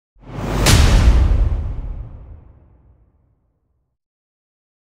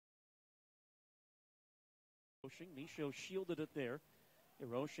Loshing. Michaud shielded it there.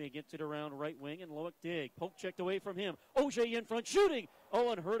 Hiroshi gets it around right wing, and Loic dig. Poke checked away from him. Auger in front, shooting.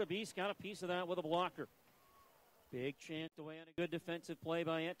 Oh, and Hurtubise got a piece of that with a blocker. Big chance away on a good defensive play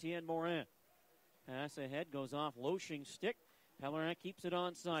by Etienne Morin. Pass ahead, goes off Loshing's stick. Pellerin keeps it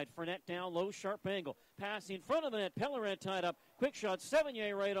onside. Fournette down low, sharp angle. Pass in front of the net. Pellerin tied up. Quick shot,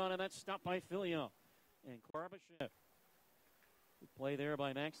 Sevigny right on, and that's stopped by Filion. And Barbashev. Play there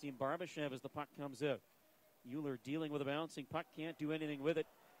by Maxime Barbashev as the puck comes out. Euler dealing with a bouncing puck, can't do anything with it.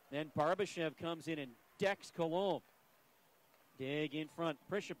 Then Barbashev comes in and decks Colombe. Dig in front.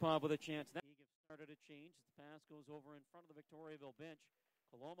 Prishapov with a chance. That started to change. The pass goes over in front of the Victoriaville bench.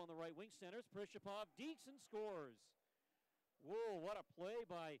 Colombe on the right wing centers. Prishapov dekes and scores. Whoa, what a play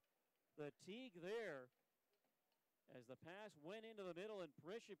by the Tigres there. As the pass went into the middle, and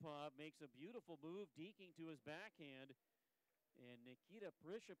Prishapov makes a beautiful move, deking to his backhand. And Nikita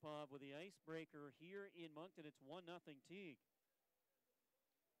Prishapov with the icebreaker here in Moncton. It's 1-0 Tigres.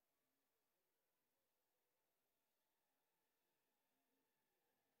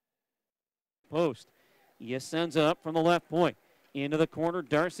 Post. Yasenza up from the left point. Into the corner.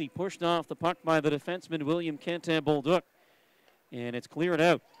 Darcy pushed off the puck by the defenseman William Quentin-Bolduc. And it's cleared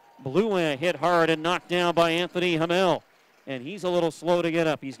out. Blouin hit hard and knocked down by Anthony Hamel. And he's a little slow to get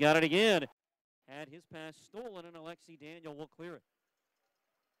up. He's got it again. Had his pass stolen, and Alexi Daniel will clear it.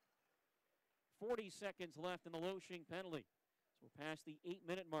 40 seconds left in the Loshing penalty. So we're past the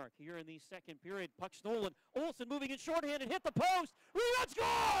 8-minute mark here in the second period. Puck stolen. Olsen moving in shorthanded, hit the post. Rebound,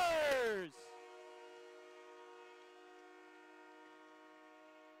 scores!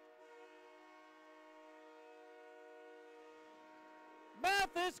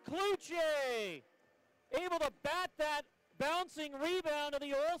 Mathis Cloutier able to bat that bouncing rebound of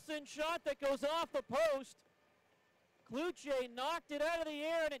the Olsen shot that goes off the post. Cloutier knocked it out of the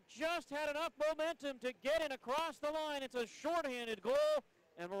air, and it just had enough momentum to get it across the line. It's a shorthanded goal,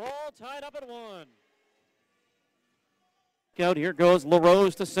 and we're all tied up at 1. Out here goes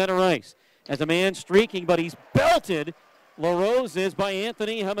LaRose to center ice. As a man streaking, but he's belted. LaRose is by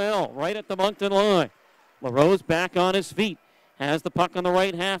Anthony Hamel, right at the Moncton line. LaRose back on his feet. Has the puck on the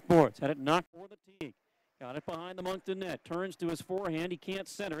right half boards. Had it knocked for the Tigres. Got it behind the Moncton net. Turns to his forehand. He can't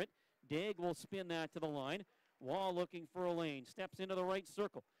center it. Dig will spin that to the line. Wall looking for a lane. Steps into the right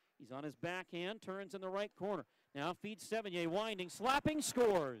circle. He's on his backhand. Turns in the right corner. Now feeds Sevigny. Winding. Slapping.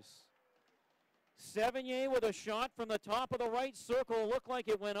 Scores. Sevigny with a shot from the top of the right circle. Looked like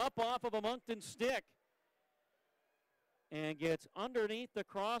it went up off of a Moncton stick. And gets underneath the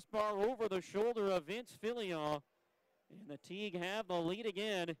crossbar over the shoulder of Vince Filion. And the Tigres have the lead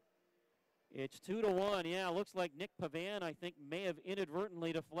again. It's 2-1. Yeah, looks like Nick Pavan, I think, may have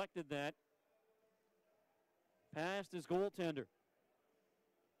inadvertently deflected that. Past his goaltender.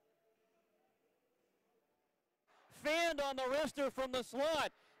 Fanned on the wrister from the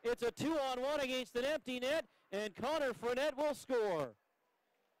slot. It's a 2-on-1 against an empty net, and Connor Fournette will score.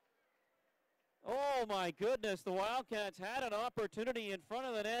 Oh, my goodness. The Wildcats had an opportunity in front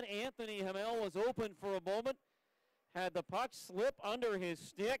of the net. Anthony Hamel was open for a moment. Had the puck slip under his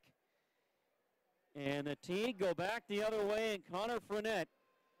stick. And the Tigres go back the other way, and Connor Fournette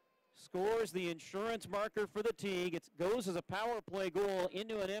scores the insurance marker for the Tigres. It goes as a power play goal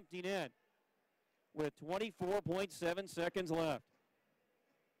into an empty net with 24.7 seconds left.